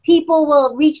people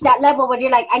will reach that level where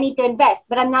you're like, I need to invest,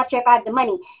 but I'm not sure if I have the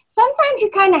money. Sometimes you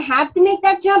kind of have to make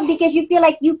that jump because you feel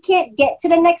like you can't get to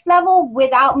the next level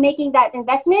without making that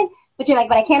investment. But you're like,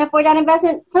 but I can't afford that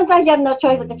investment. Sometimes you have no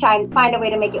choice but to try and find a way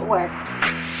to make it work.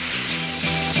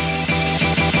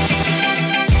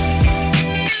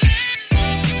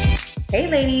 Hey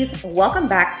ladies, welcome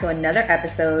back to another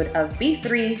episode of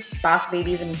B3 Boss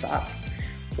Babies and Thoughts.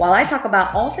 While I talk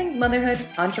about all things motherhood,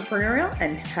 entrepreneurial,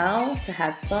 and how to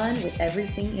have fun with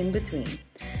everything in between.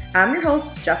 I'm your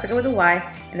host, Jessica with a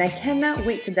Y, and I cannot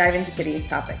wait to dive into today's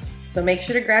topic. So make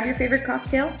sure to grab your favorite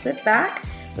cocktail, sit back,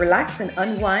 relax, and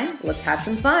unwind. Let's have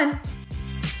some fun.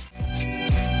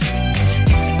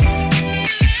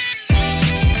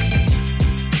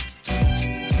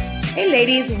 Hey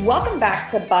ladies, welcome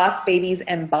back to Boss Babies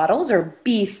and Bottles, or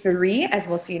B3 as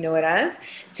most of you know it as.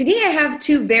 Today I have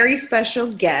two very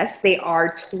special guests. They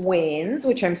are twins,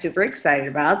 which I'm super excited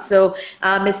about. So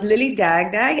Miss Lily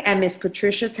Dagdag and Miss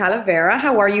Patricia Talavera.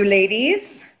 How are you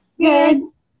ladies? Good.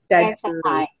 That's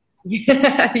good.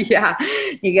 Yeah,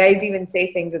 you guys even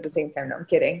say things at the same time. No, I'm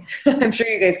kidding. I'm sure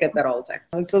you guys get that all the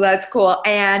time. So that's cool.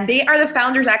 And they are the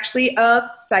founders actually of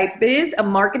SiteBiz, a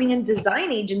marketing and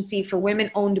design agency for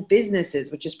women-owned businesses,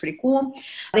 which is pretty cool.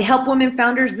 They help women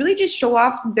founders really just show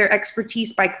off their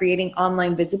expertise by creating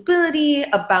online visibility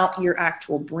about your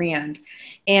actual brand.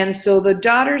 And so the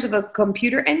daughters of a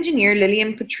computer engineer, Lily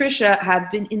and Patricia, have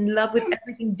been in love with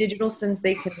everything digital since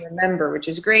they can remember, which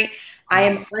is great. I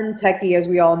am untechy, as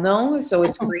we all know, so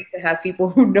it's great to have people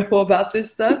who know about this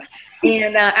stuff.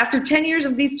 And after 10 years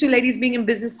of these two ladies being in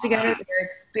business together, they're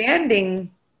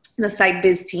expanding the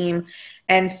SiteBiz team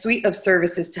and suite of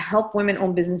services to help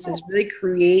women-owned businesses really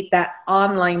create that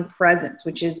online presence,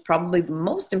 which is probably the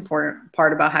most important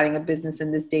part about having a business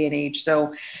in this day and age.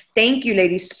 So thank you,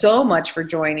 ladies, so much for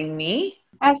joining me.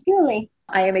 Absolutely.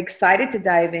 I am excited to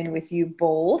dive in with you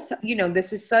both. You know,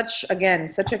 this is such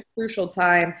a crucial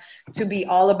time to be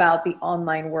all about the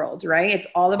online world, right? It's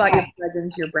all about your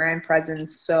presence, your brand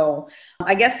presence. So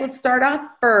I guess let's start off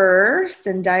first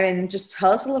and dive in. Just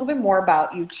tell us a little bit more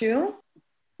about you two.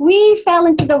 We fell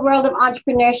into the world of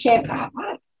entrepreneurship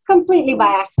completely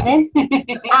by accident.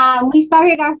 We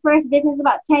started our first business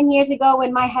about 10 years ago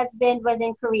when my husband was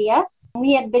in Korea.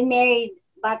 We had been married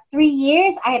about 3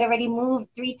 years. I had already moved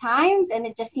 3 times, and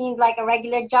it just seemed like a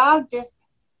regular job, just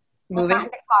was not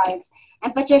in the cards.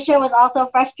 And Patricia was also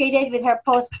frustrated with her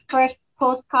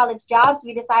post-college jobs.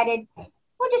 We decided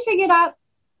we'll just figure it out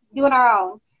doing our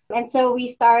own. And so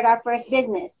we started our first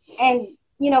business. And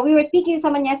you know, we were speaking to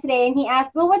someone yesterday, and he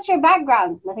asked, well, what's your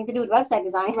background? Nothing to do with website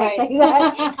design. Right. Like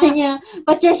that. Yeah.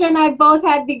 Patricia and I both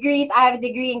had degrees. I have a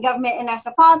degree in government and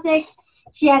national politics.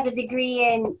 She has a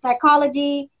degree in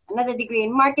psychology, another degree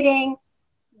in marketing.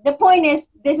 The point is,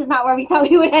 this is not where we thought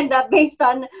we would end up based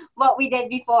on what we did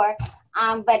before.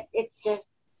 But it's just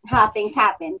how things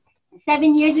happen.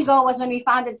 7 years ago was when we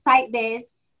founded SiteBiz.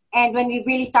 And when we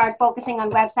really started focusing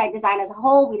on website design as a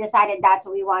whole, we decided that's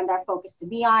what we wanted our focus to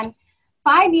be on.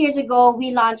 5 years ago,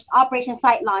 we launched Operation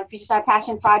Site Launch, which is our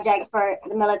passion project for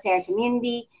the military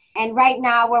community. And right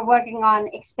now, we're working on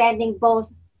expanding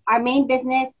both our main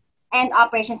business and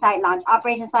Operation Site Launch.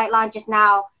 Operation Site Launch is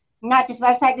now not just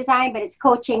website design, but it's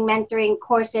coaching, mentoring,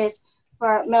 courses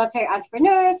for military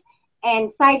entrepreneurs. And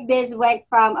SiteBiz went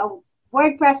from a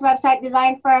WordPress website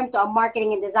design firm to a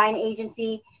marketing and design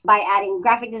agency by adding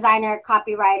graphic designer,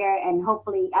 copywriter, and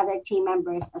hopefully other team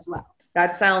members as well.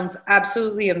 That sounds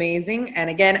absolutely amazing. And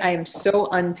again, I am so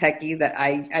untechy that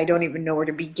I don't even know where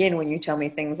to begin when you tell me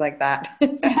things like that.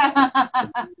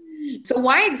 So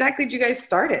why exactly did you guys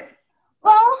start it?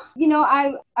 Well, you know,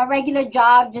 a regular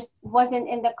job just wasn't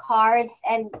in the cards.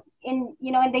 And in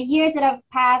the years that have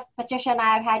passed, Patricia and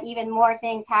I have had even more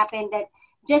things happen that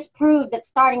just proved that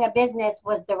starting a business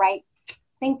was the right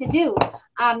thing to do.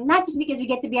 Not just because we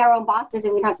get to be our own bosses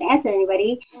and we don't have to answer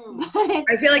anybody. But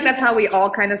I feel like that's how we all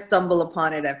kind of stumble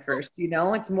upon it at first, you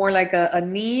know? It's more like a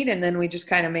need, and then we just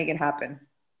kind of make it happen.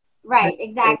 Right,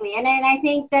 exactly. And then I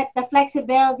think that the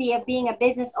flexibility of being a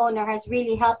business owner has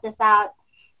really helped us out,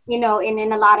 you know, in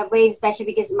a lot of ways, especially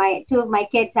because two of my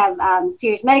kids have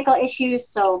serious medical issues.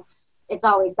 So it's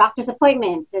always doctor's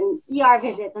appointments and ER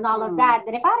visits and all of that.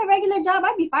 That if I had a regular job,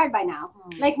 I'd be fired by now.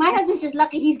 Like my husband's just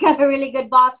lucky he's got a really good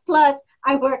boss. Plus,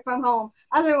 I work from home.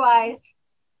 Otherwise,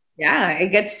 yeah,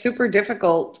 it gets super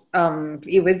difficult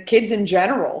with kids in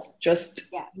general. Just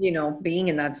you know, being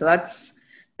in that. So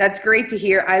that's great to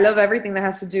hear. I love everything that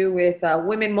has to do with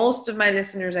women. Most of my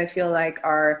listeners, I feel like,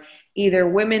 are either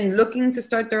women looking to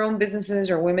start their own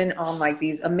businesses or women on like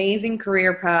these amazing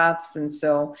career paths. And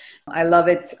so I love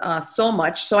it so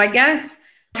much. So I guess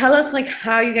Tell us like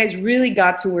how you guys really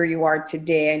got to where you are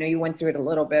today. I know you went through it a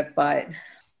little bit, but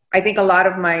I think a lot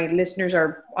of my listeners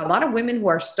are a lot of women who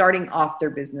are starting off their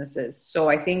businesses. So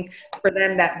I think for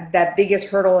them that biggest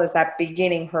hurdle is that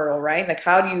beginning hurdle, right? Like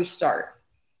how do you start?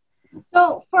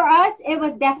 So for us, it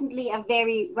was definitely a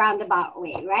very roundabout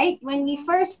way, right? When we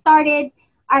first started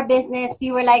our business,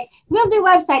 we were like, we'll do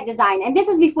website design. And this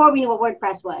was before we knew what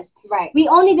WordPress was. Right. We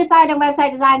only decided on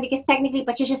website design because technically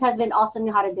Patricia's husband also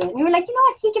knew how to do it. And we were like, you know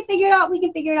what? He can figure it out. We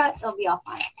can figure it out. It'll be all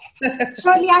fine.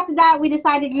 Shortly after that, we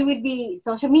decided we would be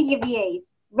social media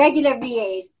VAs, regular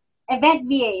VAs, event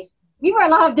VAs. We were a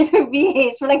lot of different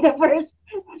VAs for like the first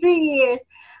 3 years.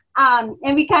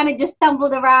 And we kind of just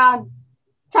stumbled around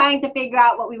trying to figure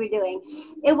out what we were doing.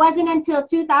 It wasn't until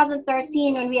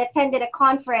 2013 when we attended a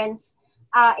conference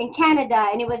in Canada,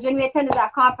 and it was when we attended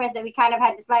that conference that we kind of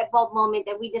had this light bulb moment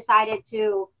that we decided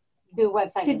to do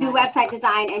website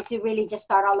design and to really just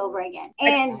start all over again.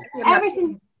 And ever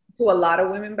since, to a lot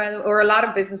of women, by the way, or a lot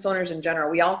of business owners in general,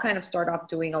 we all kind of start off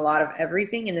doing a lot of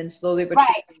everything, and then slowly but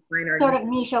surely sort of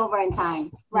niche over in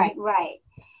time. Right.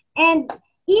 And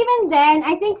even then,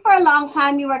 I think for a long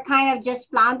time we were kind of just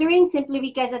floundering simply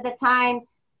because at the time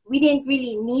we didn't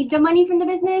really need the money from the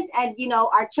business, and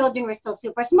our children were still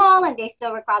super small and they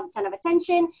still required a ton of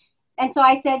attention. And so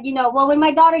I said, well, when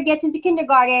my daughter gets into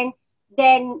kindergarten,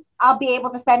 then I'll be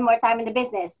able to spend more time in the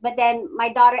business. But then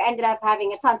my daughter ended up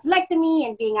having a tonsillectomy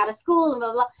and being out of school and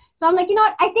blah, blah, blah. So I'm like, you know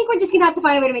what? I think we're just gonna have to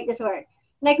find a way to make this work.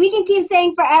 Like, we can keep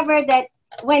saying forever that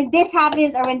when this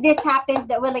happens or when this happens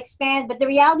that we'll expand, but the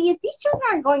reality is these children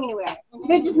aren't going anywhere.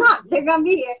 They're just not. They're gonna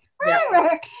be here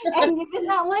forever. Yeah. And if it's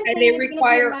not one thing, and they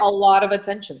require a lot of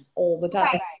attention all the time.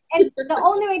 Right. And the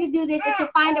only way to do this is to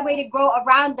find a way to grow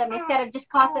around them instead of just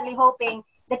constantly hoping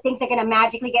that things are gonna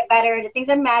magically get better, that things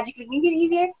are magically gonna get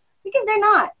easier, because they're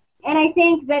not. And I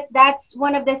think that that's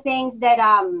one of the things that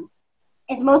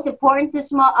is most important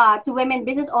to women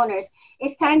business owners,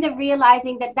 is kind of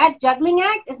realizing that juggling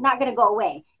act is not going to go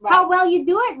away. Right. How well you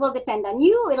do it will depend on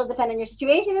you. It'll depend on your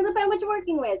situation. It'll depend on what you're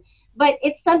working with. But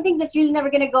it's something that's really never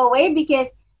going to go away, because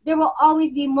there will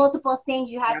always be multiple things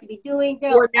you have to be doing.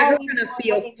 We're never going to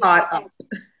feel caught up.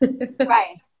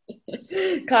 Right.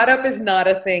 Caught up is not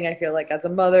a thing, I feel like, as a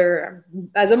mother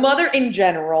in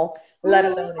general, let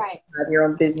alone if you have your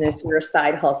own business or a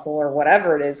side hustle or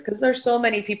whatever it is, because there's so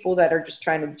many people that are just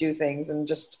trying to do things, and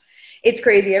just, it's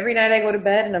crazy. Every night I go to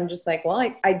bed and I'm just like,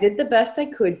 well, I did the best I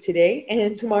could today,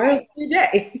 and tomorrow's a new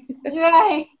day.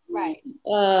 Right.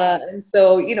 And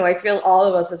so, I feel all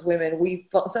of us as women,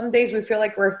 some days we feel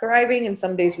like we're thriving, and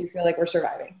some days we feel like we're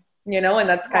surviving, and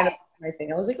that's kind of my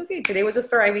thing. I was like, okay, today was a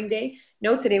thriving day.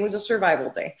 No, today was a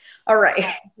survival day. All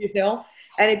right.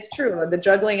 And it's true. The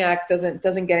juggling act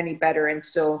doesn't get any better. And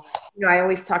so, I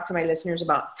always talk to my listeners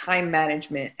about time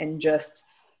management and just,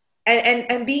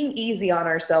 and being easy on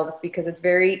ourselves, because it's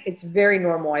very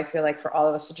normal, I feel like, for all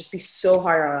of us to just be so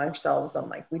hard on ourselves. I'm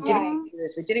like, we didn't do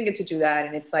this, we didn't get to do that.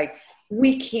 And it's like,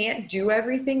 we can't do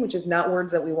everything, which is not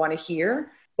words that we want to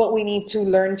hear, but we need to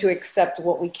learn to accept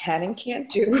what we can and can't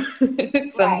do.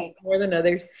 Some more than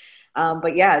others.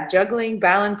 But yeah, juggling,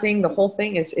 balancing, the whole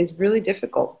thing is really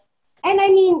difficult. And I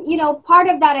mean, part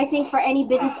of that, I think, for any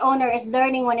business owner is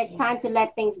learning when it's time to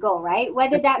let things go, right?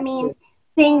 Whether that means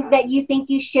things that you think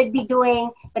you should be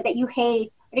doing, but that you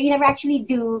hate, or that you never actually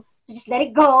do. So just let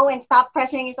it go and stop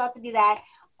pressuring yourself to do that.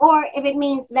 Or if it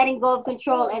means letting go of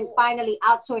control and finally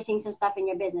outsourcing some stuff in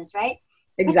your business, right?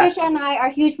 Exactly. Patricia and I are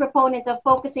huge proponents of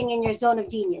focusing in your zone of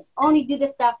genius. Only do the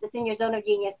stuff that's in your zone of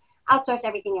genius. Outsource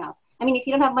everything else. I mean, if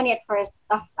you don't have money at first,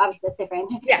 obviously that's different.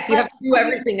 Yeah, you have to do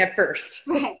everything at first.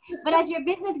 Right. But as your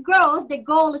business grows, the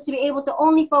goal is to be able to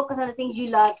only focus on the things you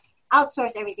love,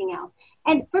 outsource everything else.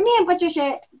 And for me and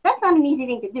Patricia, that's not an easy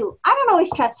thing to do. I don't always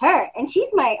trust her, and she's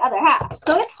my other half.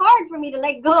 So it's hard for me to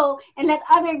let go and let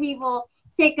other people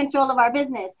take control of our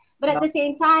business. But at the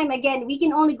same time, again, we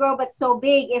can only grow but so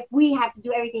big if we have to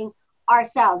do everything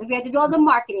ourselves. If we have to do all the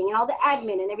marketing and all the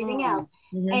admin and everything else.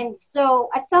 Mm-hmm. And so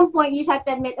at some point you just have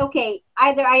to admit, okay,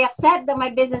 either I accept that my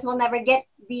business will never get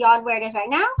beyond where it is right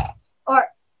now, or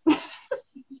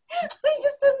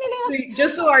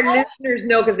just so our listeners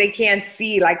know, because they can't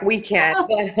see like we can,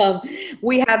 but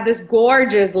we have this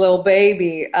gorgeous little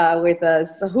baby with us.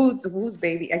 So whose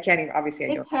baby? I can't even, obviously I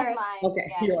don't. It's her.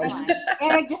 Okay, yeah, yours.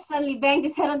 Eric just suddenly banged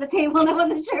his head on the table and I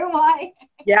wasn't sure why.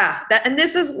 Yeah, and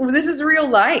this is real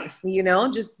life,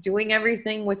 just doing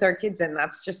everything with our kids. And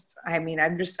that's just, I mean,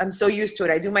 I'm so used to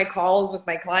it. I do my calls with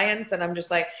my clients and I'm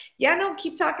just like, yeah, no,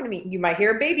 keep talking to me. You might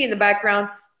hear a baby in the background.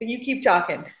 You keep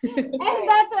talking. And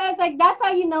that's why I was like, that's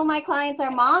how you know my clients are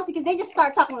moms, because they just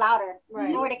start talking louder.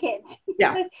 Ignore the kids.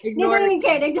 Yeah. They don't even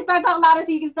care. They just start talking louder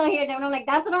so you can still hear them. And I'm like,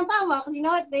 that's what I'm talking about, because you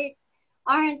know what? They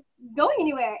aren't going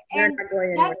anywhere. And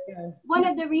that's one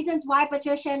of the reasons why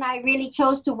Patricia and I really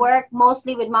chose to work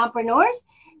mostly with mompreneurs,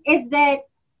 is that,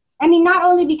 I mean, not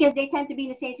only because they tend to be in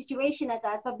the same situation as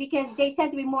us, but because they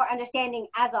tend to be more understanding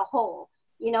as a whole.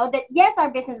 You know, that yes, our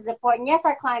business is important. Yes,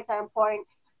 our clients are important.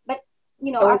 But,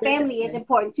 you know, our family is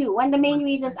important too. One of the main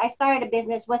reasons I started a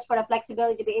business was for the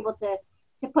flexibility to be able to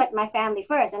put my family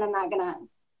first. And I'm not going to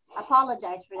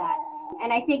apologize for that.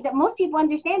 And I think that most people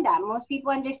understand that. Most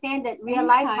people understand that real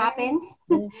life happens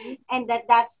and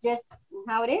that's just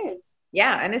how it is.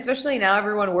 Yeah. And especially now,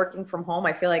 everyone working from home,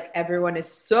 I feel like everyone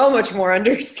is so much more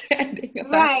understanding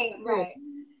about Right.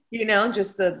 You know,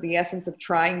 just the essence of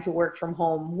trying to work from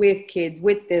home with kids,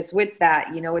 with this, with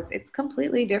that, you know, it's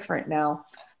completely different now.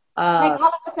 Like all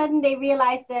of a sudden they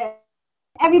realize that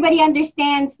everybody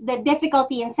understands the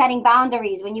difficulty in setting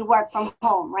boundaries when you work from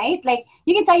home, right? Like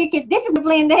you can tell your kids, this is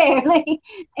playing there, like,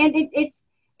 and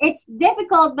it's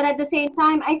difficult, but at the same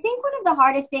time, I think one of the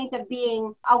hardest things of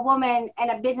being a woman and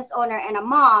a business owner and a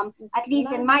mom, at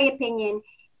least in my opinion,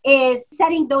 is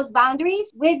setting those boundaries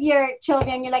with your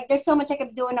children. You're like, there's so much I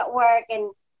could be doing at work,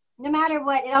 and no matter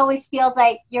what, it always feels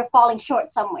like you're falling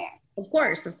short somewhere. Of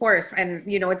course.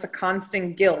 And, you know, it's a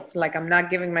constant guilt. Like, I'm not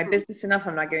giving my business enough.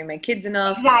 I'm not giving my kids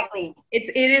enough. Exactly.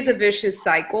 It is a vicious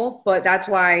cycle, but that's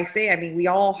why I say, I mean, we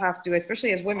all have to,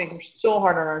 especially as women, we're so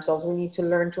hard on ourselves. We need to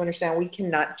learn to understand we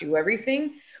cannot do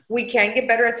everything. We can get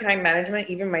better at time management.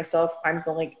 Even myself, I'm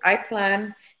like, I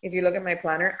plan, if you look at my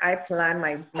planner, I plan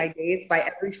my days by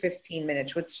every 15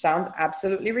 minutes, which sounds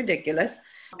absolutely ridiculous.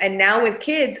 And now with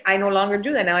kids, I no longer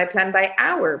do that. Now I plan by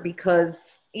hour because,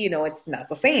 you know, it's not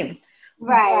the same.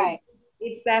 Right.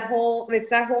 It's that whole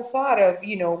thought of,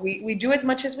 you know, we do as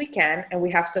much as we can, and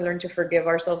we have to learn to forgive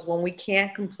ourselves when we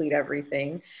can't complete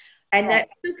everything. And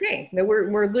that's okay. That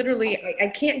we're literally, I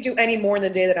can't do any more in the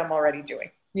day that I'm already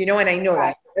doing, you know, and I know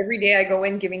that every day I go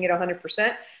in giving it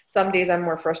 100%. Some days I'm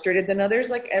more frustrated than others,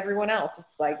 like everyone else.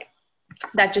 It's like,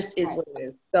 that just is what it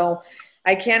is. So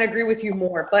I can't agree with you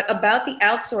more. But about the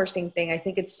outsourcing thing, I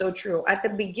think it's so true. At the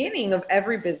beginning of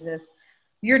every business,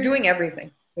 you're doing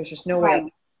everything. There's just no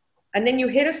way. And then you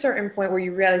hit a certain point where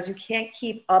you realize you can't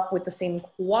keep up with the same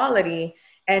quality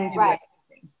and do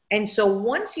everything. And so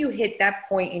once you hit that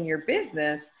point in your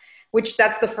business, which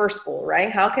that's the first goal, right?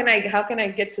 How can I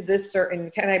get to this certain,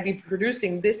 can I be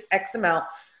producing this X amount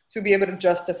to be able to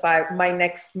justify my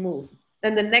next move?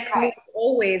 And the next move is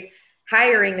always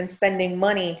hiring and spending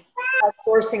money,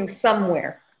 outsourcing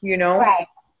somewhere, you know? Right.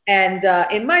 And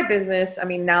in my business, I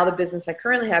mean, now the business I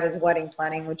currently have is wedding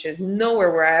planning, which is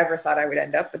nowhere where I ever thought I would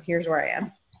end up, but here's where I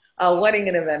am. Wedding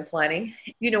and event planning.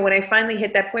 You know, when I finally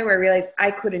hit that point where I realized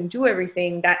I couldn't do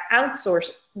everything, that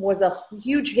outsource was a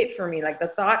huge hit for me. Like the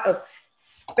thought of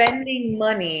spending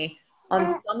money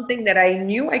on something that I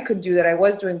knew I could do, that I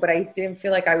was doing, but I didn't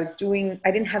feel like I was doing, I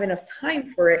didn't have enough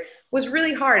time for it, was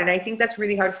really hard. And I think that's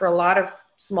really hard for a lot of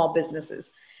small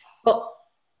businesses. But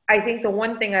I think the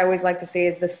one thing I always like to say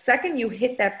is the second you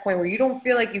hit that point where you don't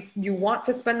feel like you want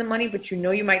to spend the money, but you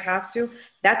know you might have to,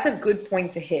 that's a good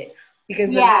point to hit. Because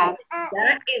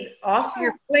that is off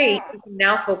your plate, you can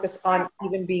now focus on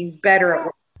even being better at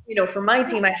work. You know, for my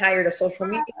team, I hired a social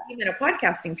media team and a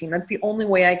podcasting team. That's the only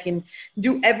way I can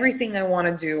do everything I want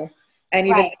to do, and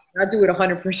even not do it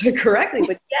 100% correctly.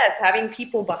 But yes, having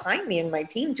people behind me and my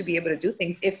team to be able to do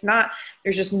things. If not,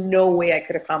 there's just no way I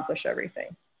could accomplish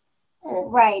everything.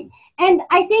 Right. And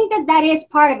I think that is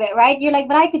part of it, right? You're like,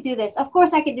 but I could do this. Of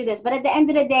course I could do this. But at the end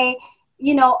of the day,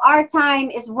 you know, our time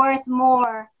is worth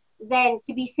more than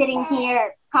to be sitting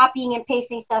here copying and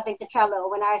pasting stuff into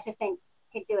Trello when our assistant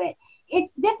could do it.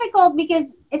 It's difficult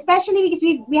because, especially because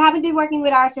we haven't been working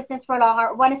with our assistants for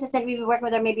long. One assistant we've been working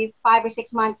with her maybe 5 or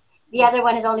 6 months. The other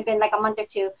one has only been like a month or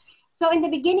two. So in the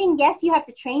beginning, yes, you have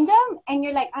to train them, and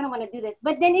you're like, I don't want to do this.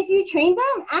 But then if you train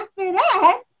them, after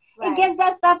that, it gets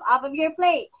that stuff off of your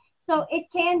plate. So it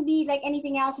can be like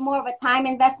anything else, more of a time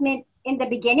investment in the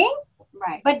beginning,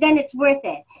 but then it's worth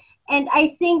it. And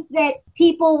I think that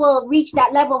people will reach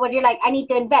that level where you're like, I need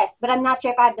to invest, but I'm not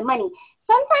sure if I have the money.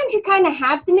 Sometimes you kind of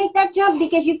have to make that jump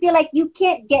because you feel like you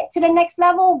can't get to the next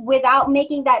level without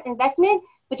making that investment.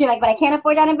 But you're like, but I can't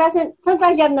afford that investment.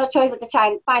 Sometimes you have no choice but to try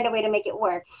and find a way to make it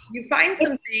work. You find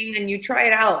something and you try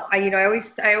it out. I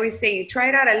always say you try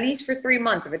it out at least for 3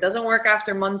 months. If it doesn't work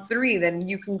after month 3, then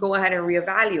you can go ahead and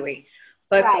reevaluate.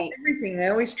 But for everything, I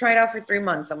always try it out for 3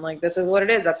 months. I'm like, this is what it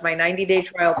is. That's my 90-day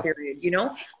trial period, you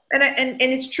know? And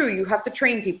it's true. You have to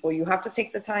train people. You have to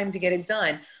take the time to get it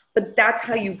done. but that's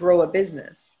how you grow a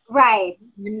business. Right.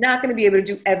 You're not going to be able to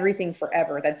do everything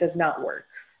forever. That does not work.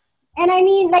 And I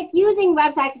mean, like using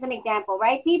websites as an example,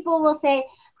 right? People will say,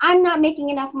 I'm not making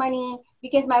enough money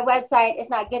because my website is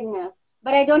not good enough.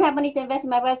 But I don't have money to invest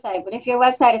in my website. But if your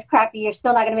website is crappy, you're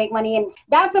still not going to make money. And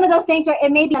that's one of those things where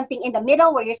it may be something in the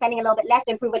middle where you're spending a little bit less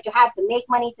to improve what you have to make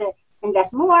money to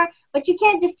invest more. But you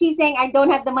can't just keep saying, I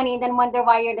don't have the money, and then wonder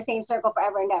why you're in the same circle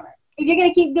forever and ever. If you're going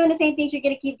to keep doing the same things, you're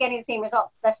going to keep getting the same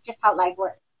results. That's just how life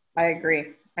works. I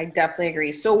agree. I definitely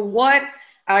agree. So what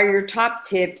are your top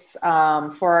tips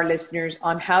for our listeners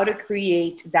on how to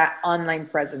create that online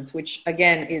presence, which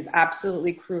again is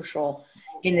absolutely crucial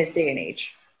in this day and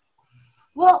age?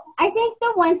 Well, I think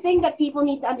the one thing that people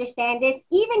need to understand is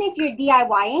even if you're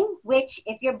DIYing, which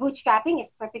if you're bootstrapping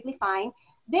is perfectly fine,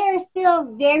 there are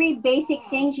still very basic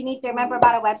things you need to remember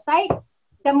about a website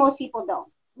that most people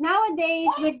don't. Nowadays,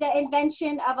 with the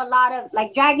invention of a lot of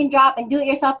like drag and drop and do it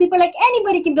yourself, people are like,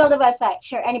 anybody can build a website.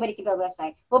 Sure, anybody can build a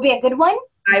website. Will it be a good one?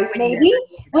 Maybe.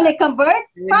 Will it convert?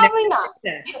 Probably not.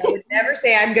 I would never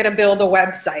say I'm going to build a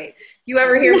website. If you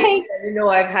ever hear me, you know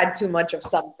I've had too much of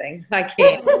something. I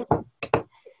can't.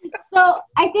 So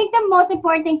I think the most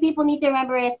important thing people need to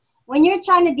remember is when you're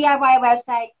trying to DIY a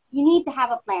website, you need to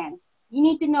have a plan. You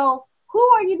need to know who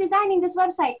are you designing this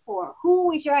website for?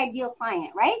 Who is your ideal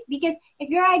client, right? Because if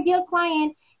your ideal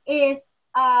client is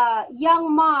a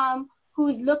young mom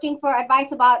who's looking for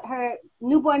advice about her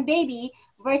newborn baby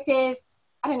versus,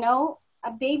 I don't know,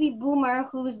 a baby boomer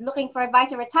who's looking for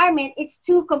advice on retirement, it's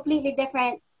two completely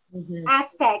different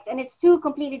aspects, and it's two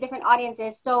completely different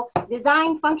audiences. So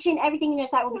design, function, everything in your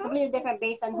site will be completely different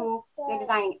based on who you're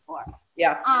designing it for.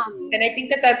 Yeah. And I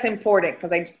think that that's important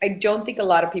because I don't think a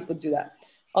lot of people do that.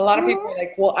 A lot of people are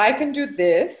like, well, I can do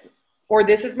this, or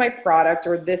this is my product,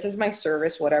 or this is my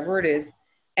service, whatever it is.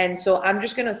 And so I'm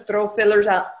just going to throw fillers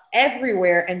out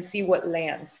everywhere and see what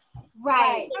lands.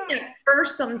 Right. At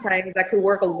first, sometimes that could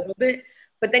work a little bit,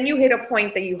 but then you hit a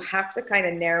point that you have to kind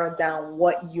of narrow down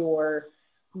what your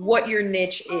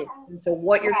niche is. And so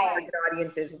what your target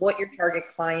audience is, what your target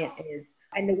client is.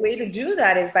 And the way to do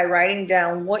that is by writing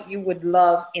down what you would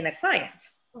love in a client.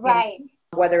 Right.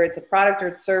 Whether it's a product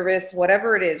or service,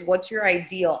 whatever it is, what's your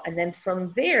ideal? And then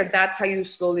from there, that's how you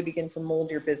slowly begin to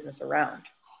mold your business around.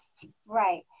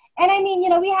 Right. And I mean, you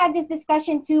know, we had this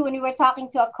discussion too when we were talking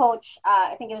to a coach,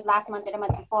 I think it was last month or the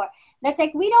month before. That's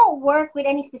like, we don't work with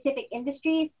any specific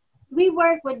industries. We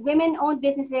work with women-owned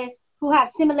businesses who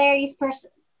have similarities,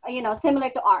 similar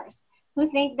to ours,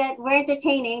 who think that we're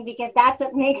entertaining because that's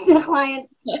what makes the client,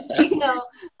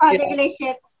 project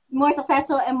relationship more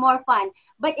successful and more fun.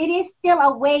 But it is still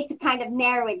a way to kind of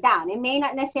narrow it down. It may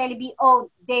not necessarily be,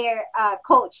 they're a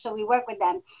coach, so we work with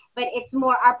them. But it's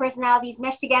more our personalities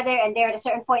mesh together, and they're at a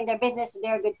certain point in their business, and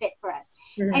they're a good fit for us.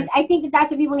 And I think that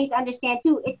that's what people need to understand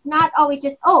too. It's not always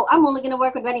just, I'm only going to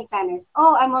work with wedding planners.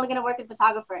 I'm only going to work with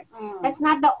photographers. That's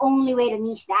not the only way to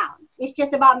niche down. It's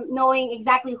just about knowing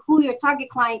exactly who your target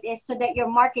client is so that your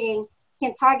marketing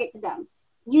can target to them.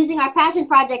 Using our passion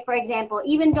project, for example,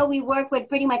 even though we work with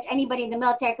pretty much anybody in the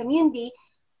military community,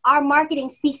 our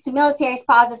marketing speaks to military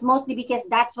spouses mostly because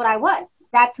that's what I was.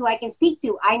 That's who I can speak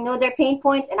to. I know their pain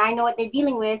points and I know what they're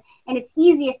dealing with. And it's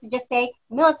easiest to just say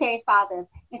military spouses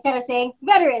instead of saying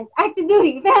veterans, active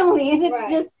duty, family. And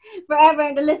it's just forever.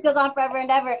 And the list goes on forever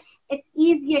and ever. It's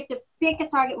easier to pick a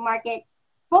target market,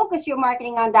 focus your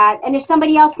marketing on that. And if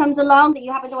somebody else comes along that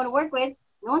you happen to want to work with,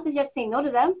 no one says you have to say no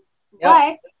to them. Yep.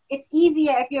 But it's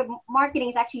easier if your marketing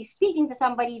is actually speaking to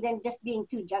somebody than just being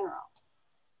too general.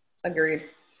 Agreed.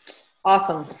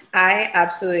 Awesome. I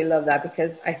absolutely love that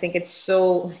because I think it's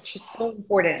just so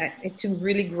important to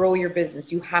really grow your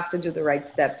business. You have to do the right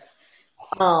steps,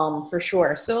 for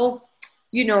sure. So,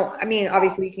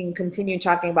 obviously we can continue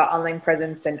talking about online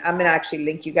presence, and I'm going to actually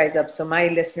link you guys up so my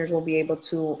listeners will be able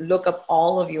to look up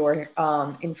all of your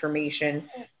information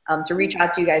to reach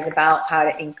out to you guys about how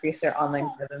to increase their online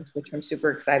presence, which I'm super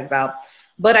excited about.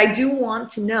 But I do want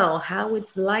to know how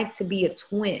it's like to be a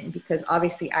twin, because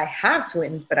obviously I have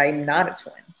twins, but I'm not a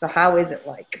twin. So how is it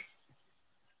like?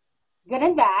 Good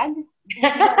and bad.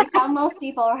 We tell most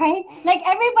people, right? Like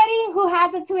everybody who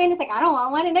has a twin is like, I don't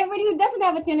want one. And everybody who doesn't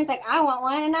have a twin is like, I want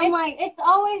one. And I'm like, it's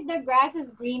always the grass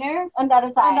is greener on the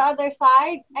other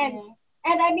side. And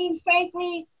I mean,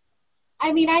 frankly,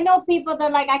 I know people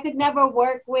that like, I could never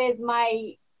work with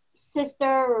my sister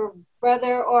or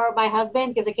brother or my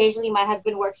husband, because occasionally my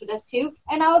husband works with us too.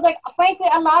 And I was like, frankly,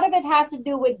 a lot of it has to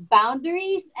do with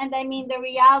boundaries. And the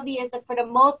reality is that for the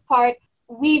most part,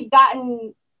 we've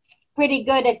gotten pretty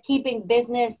good at keeping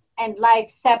business and life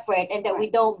separate, and that we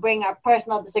don't bring our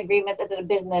personal disagreements into the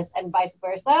business and vice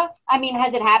versa. I mean,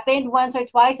 has it happened once or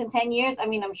twice in 10 years? I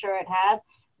mean, I'm sure it has,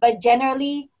 but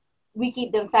generally we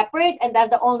keep them separate, and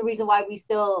that's the only reason why we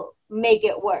still make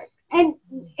it work. And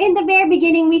in the very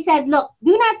beginning, we said, look,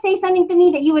 do not say something to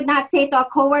me that you would not say to a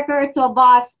coworker or to a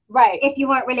boss, Right. if you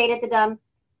weren't related to them.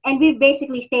 And we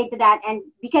basically stayed to that. And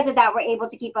because of that, we're able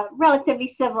to keep a relatively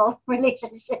civil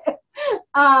relationship.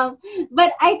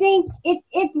 But I think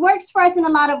it works for us in a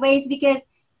lot of ways because,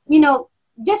 you know,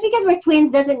 just because we're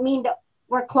twins doesn't mean that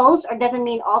we're close, or doesn't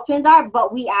mean all twins are,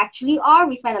 but we actually are.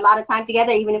 We spend a lot of time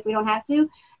together, even if we don't have to.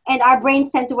 And our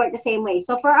brains tend to work the same way.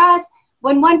 So for us,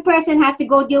 when one person has to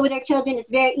go deal with their children, it's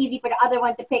very easy for the other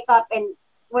one to pick up and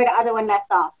where the other one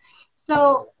left off.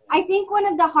 So I think one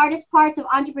of the hardest parts of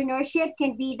entrepreneurship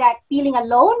can be that feeling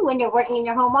alone when you're working in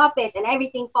your home office and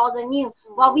everything falls on you.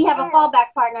 While we have a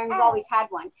fallback partner, and we've always had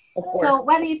one. So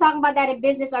whether you're talking about that in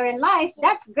business or in life,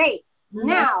 that's great. Mm-hmm.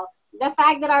 Now, the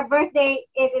fact that our birthday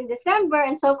is in December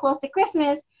and so close to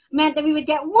Christmas meant that we would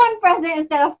get one present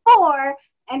instead of 4,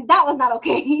 and that was not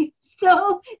okay.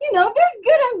 So, you know, there's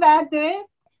good and bad to it,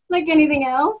 like anything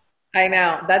else. I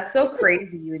know. That's so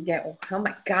crazy. You would get, oh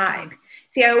my God.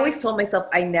 See, I always told myself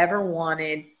I never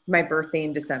wanted my birthday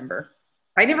in December.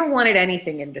 I never wanted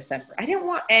anything in December. I didn't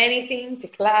want anything to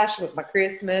clash with my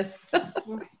Christmas.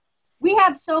 We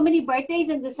have so many birthdays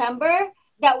in December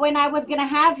that when I was going to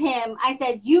have him, I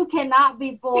said, you cannot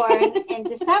be born in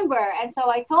December. And so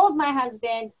I told my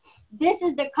husband, this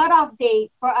is the cutoff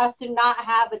date for us to not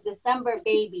have a December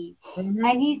baby. Mm-hmm.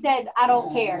 And he said, I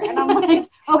don't care. And I'm like,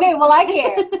 okay, well, I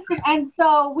care. And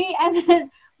so his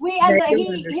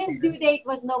due date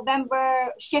was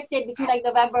November, shifted between like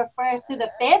November 1st to the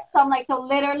 5th. So I'm like, so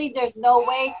literally there's no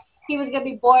way he was going to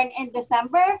be born in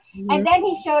December. Mm-hmm. And then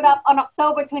he showed up on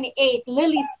October 28th,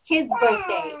 Lily's kid's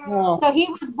birthday. Oh. So he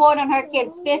was born on her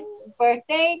kid's 5th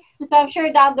birthday. So I'm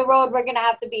sure down the road we're going to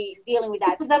have to be dealing with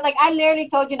that. Because I'm like, I literally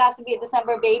told you not to be a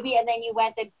December baby, and then you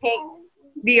went and picked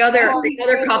the other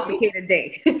complicated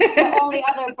day. The only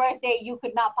other birthday you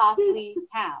could not possibly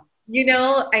have. You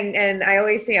know, and I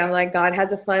always say, I'm like, God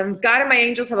and my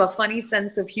angels have a funny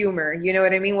sense of humor. You know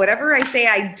what I mean? Whatever I say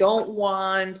I don't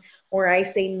want, or I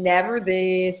say never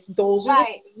this, those are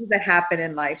the things that happen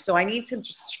in life. So I need to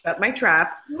just shut my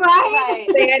trap. Right.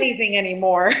 Not say anything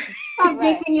anymore. Stop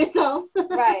jinxing yourself.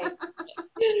 Right.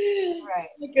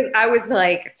 Because I was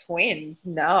like, twins,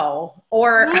 no.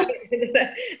 Or,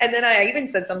 and then I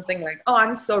even said something like, oh,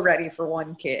 I'm so ready for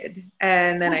one kid.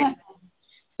 And then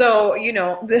so, you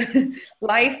know,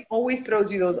 life always throws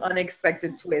you those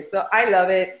unexpected twists. So I love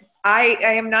it. I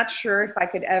am not sure if I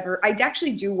could ever. I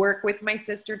actually do work with my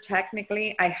sister.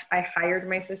 Technically, I hired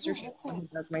my sister. She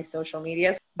does my social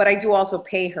media, but I do also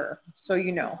pay her. So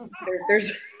you know,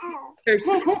 there's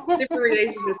different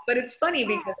relationships. But it's funny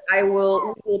because we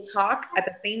will talk at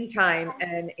the same time,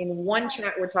 and in one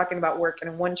chat we're talking about work, and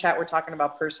in one chat we're talking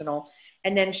about personal.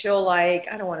 And then she'll I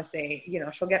don't want to say, you know,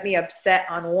 she'll get me upset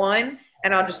on one,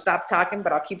 and I'll just stop talking,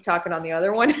 but I'll keep talking on the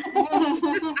other one.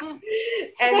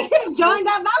 And just drawing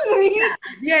that boundary.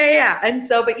 Yeah. And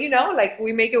so, but you know, like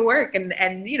we make it work,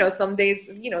 and you know, some days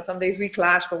we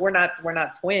clash, but we're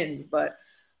not twins. But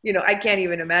you know, I can't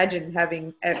even imagine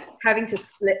having to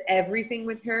split everything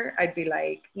with her. I'd be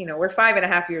like, you know, we're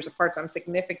 5.5 years apart, so I'm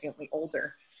significantly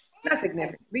older. Not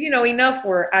significant, but you know, enough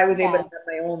where I was able to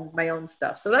have my own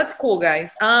stuff. So that's cool, guys.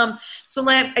 So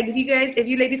if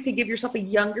you ladies could give yourself a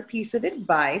younger piece of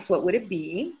advice, what would it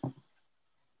be?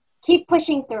 Keep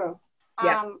pushing through.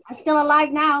 Yeah. I'm still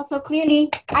alive now, so clearly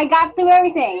I got through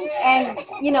everything. And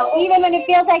you know, even when it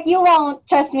feels like you won't,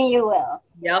 trust me, you will.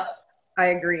 Yep, I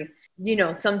agree. You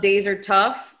know, some days are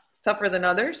tougher than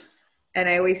others. And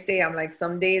I always say, I'm like,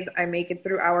 some days I make it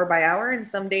through hour by hour, and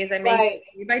some days I make it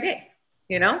day by day.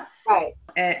 You know? Right.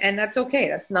 And that's okay.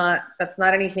 That's not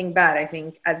anything bad. I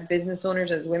think as business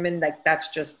owners, as women, like that's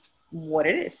just what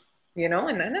it is, you know,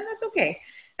 and that's okay.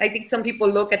 I think some people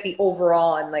look at the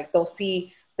overall and like they'll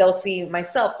see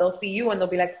myself, they'll see you, and they'll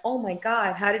be like, oh my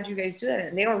God, how did you guys do that?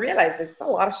 And they don't realize there's a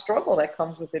lot of struggle that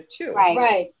comes with it too.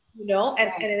 Right. You know,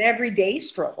 and an everyday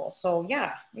struggle. So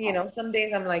yeah, you know, some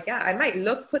days I'm like, yeah, I might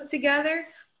look put together,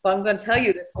 but I'm going to tell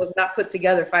you this was not put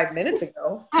together 5 minutes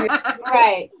ago.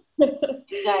 Right.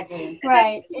 Exactly.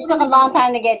 Right. It took a long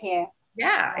time to get here.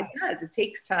 Yeah, it does. It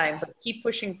takes time, but keep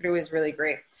pushing through is really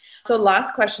great. So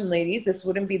last question, ladies. This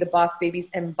wouldn't be the Boss Babies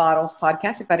and Bottles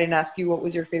podcast if I didn't ask you what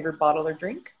was your favorite bottle or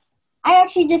drink. I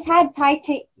actually just had Thai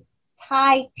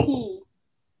tea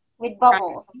with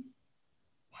bubbles.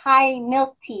 Thai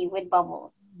milk tea with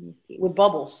bubbles. With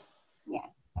bubbles. Yeah.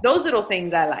 Those little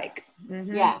things I like.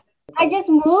 Mm-hmm. Yeah. I just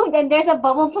moved and there's a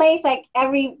bubble place like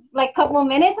every like couple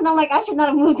minutes, and I'm like, I should not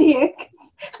have moved here.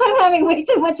 I'm having way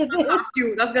too much of this.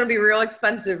 That's gonna be real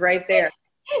expensive right there.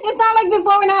 It's not like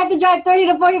before when I had to drive 30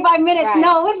 to 45 minutes. Right.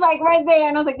 No, it's like right there,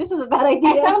 and I was like, this is a bad idea.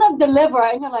 And some of them deliver,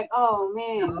 and you're like, oh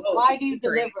man, Oh, why do you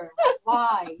deliver?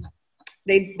 Why?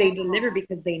 They deliver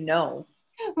because they know.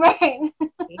 Right.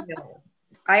 They know.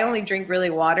 I only drink really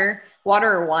water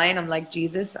or wine. I'm like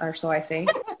Jesus, or so I say.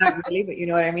 Not really, but you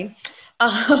know what I mean.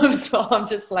 So I'm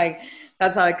just like,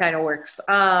 that's how it kind of works.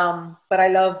 But I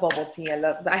love bubble tea.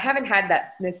 I haven't had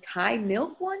the Thai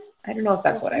milk one. I don't know if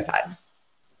that's what I've had.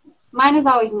 Mine is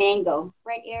always mango,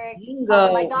 right, Eric?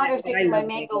 Mango. My daughter's drinking my love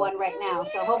mango one right now,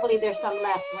 so hopefully there's some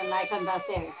left when I come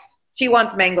downstairs. She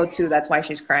wants mango too. That's why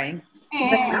she's crying. She's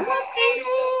like, I want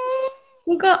mango.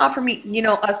 You go offer me,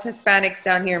 us Hispanics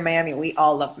down here in Miami, we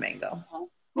all love mango.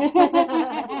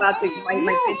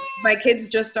 My kids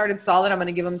just started solid. I'm going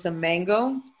to give them some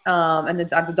mango. And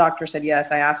the doctor said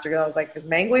yes. I asked her, I was like, is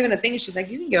mango even a thing? She's like,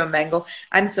 you can give them mango.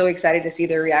 I'm so excited to see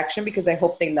their reaction because I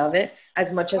hope they love it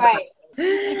as much as I.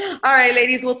 All right,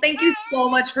 ladies. Well, thank you so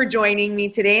much for joining me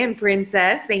today. And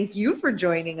Princess, thank you for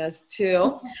joining us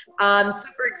too. I'm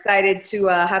super excited to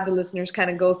have the listeners kind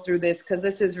of go through this because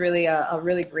this is really a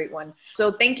really great one. So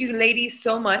thank you, ladies,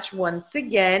 so much once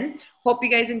again. Hope you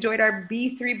guys enjoyed our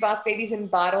B3 Boss Babies in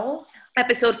Bottles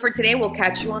episode for today. We'll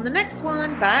catch you on the next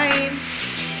one. Bye.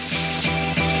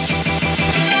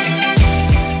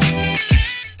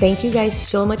 Thank you guys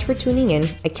so much for tuning in.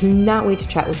 I cannot wait to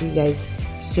chat with you guys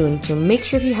soon. So make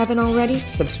sure if you haven't already,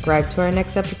 subscribe to our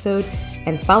next episode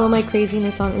and follow my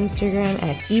craziness on Instagram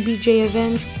at EBJ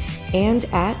Events and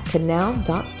at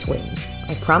canal.twins.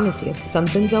 I promise you,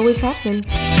 something's always happening.